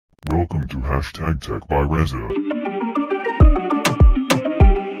Welcome to #Tech by Reza.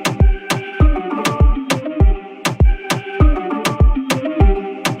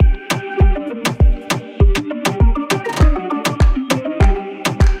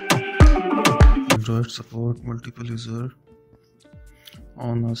 Android support multiple user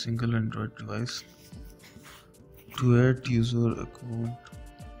on a single Android device. To add user account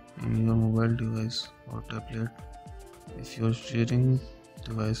in your mobile device or tablet, if you are sharing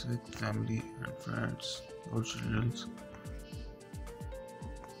device with family and friends or children,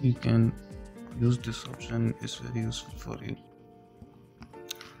 you can use this option. It's very useful for you.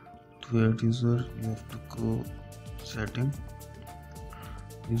 To add user, you have to go setting,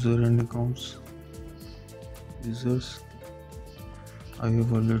 user and accounts, users. I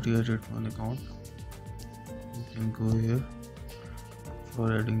have already added one account. You can go here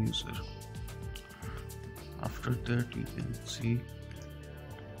for adding user. After that, you can see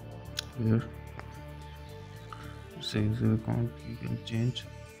here it's a user account. You can change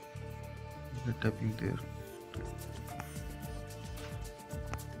by tapping there.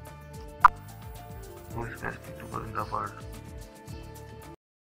 Who is best YouTuber in the world?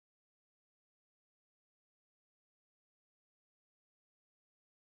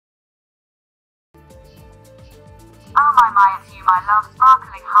 Oh my, it's you, my love,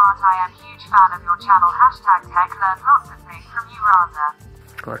 sparkling heart. I am huge fan of your channel. #Tech. Learn lots of things from you, Raza.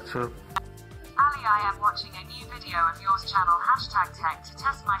 What's up? Ali, I am watching a new video of yours channel. #Tech to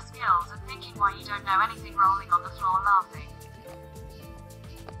test my skills and thinking why you don't know anything, rolling on the floor laughing.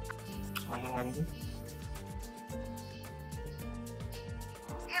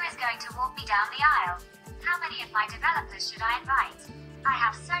 Who is going to walk me down the aisle? How many of my developers should I invite? I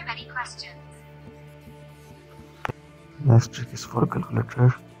have so many questions. Next trick is for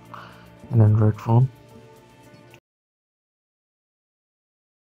calculator in Android phone.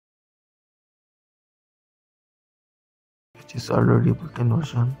 Which is already built-in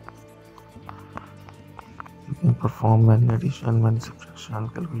version. You can perform many addition, many subtraction,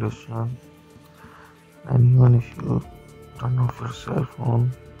 calculation, and even if you turn off your cell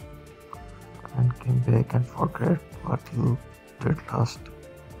phone and came back and forget what you did last,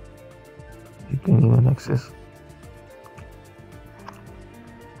 you can even access.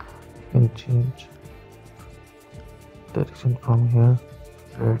 You can change direction from here,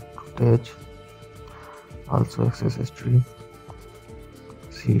 red to dash. Also access history.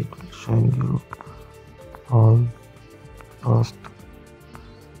 See, it will showing you all past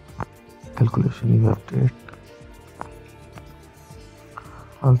calculation you have did.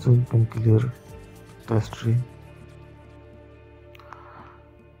 Also you can clear the history.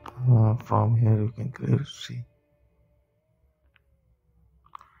 From here you can clear history.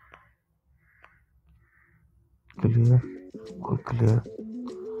 Clear, all clear.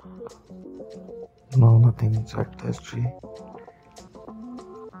 Now nothing inside the history.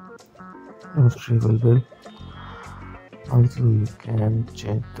 History will build. Also you can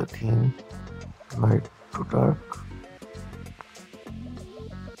change the theme light to dark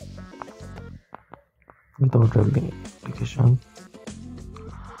without having application.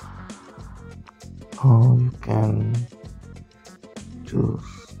 You can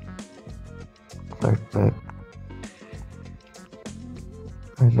choose light back.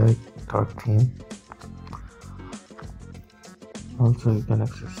 I like dark theme. Also you can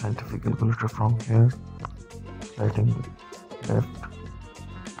access scientific calculator from here, sliding left.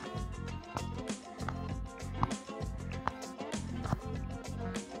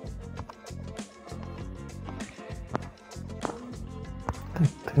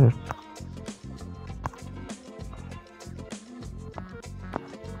 Like that.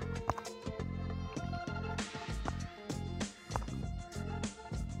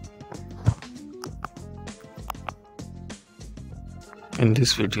 In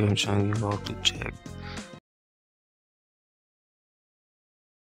this video, I'm showing you how to check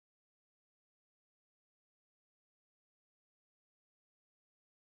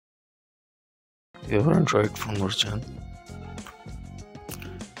your Android phone version.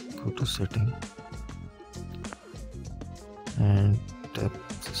 Go to setting and tap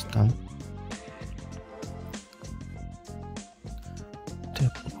system,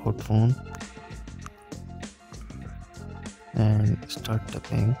 tap about phone and start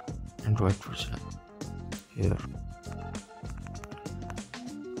tapping Android version. Here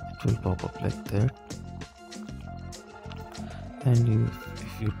it will pop up like that, and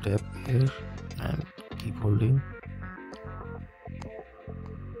if you tap here and keep holding,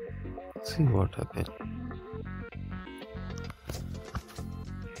 see what happens.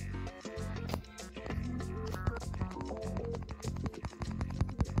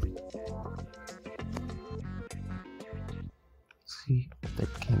 see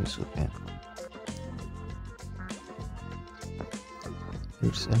that game is open.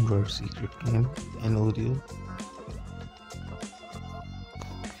 It's Android secret game and audio.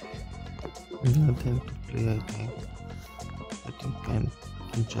 Nothing to play, I think, but you can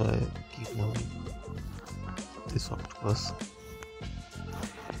enjoy, keep moving this octopus.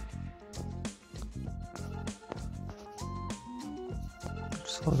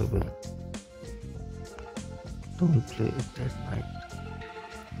 It's horrible. Don't play it at night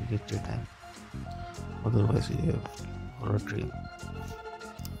in the daytime, otherwise you have horror dream.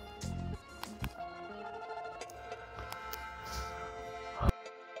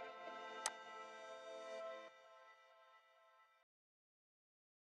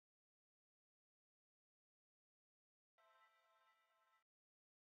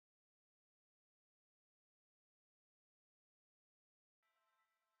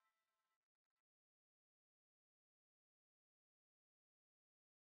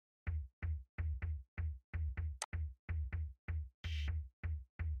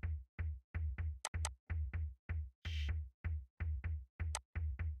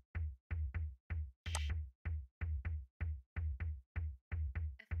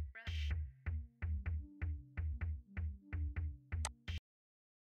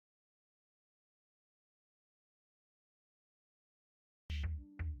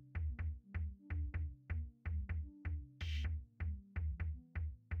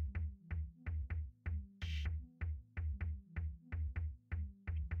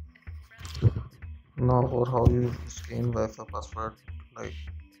 Now for how you scan Wi-Fi password, like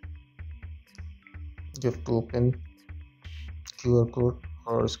you have to open QR code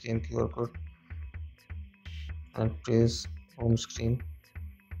or scan QR code and press home screen.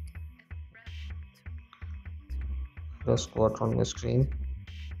 Press squat on your screen.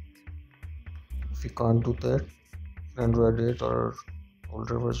 If you can't do that, Android 8 or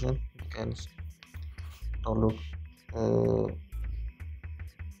older version, you can download.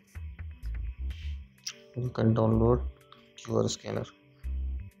 You can download QR scanner,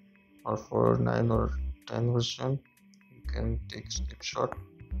 or for 9 or 10 version, you can take snapshot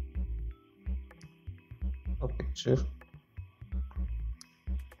a picture.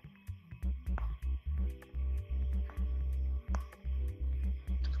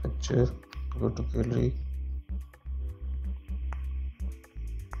 Go to gallery.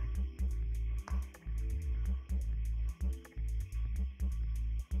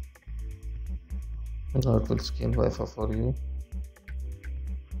 Now it will scan Wi-Fi for you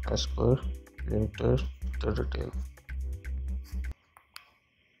as per you enter the detail.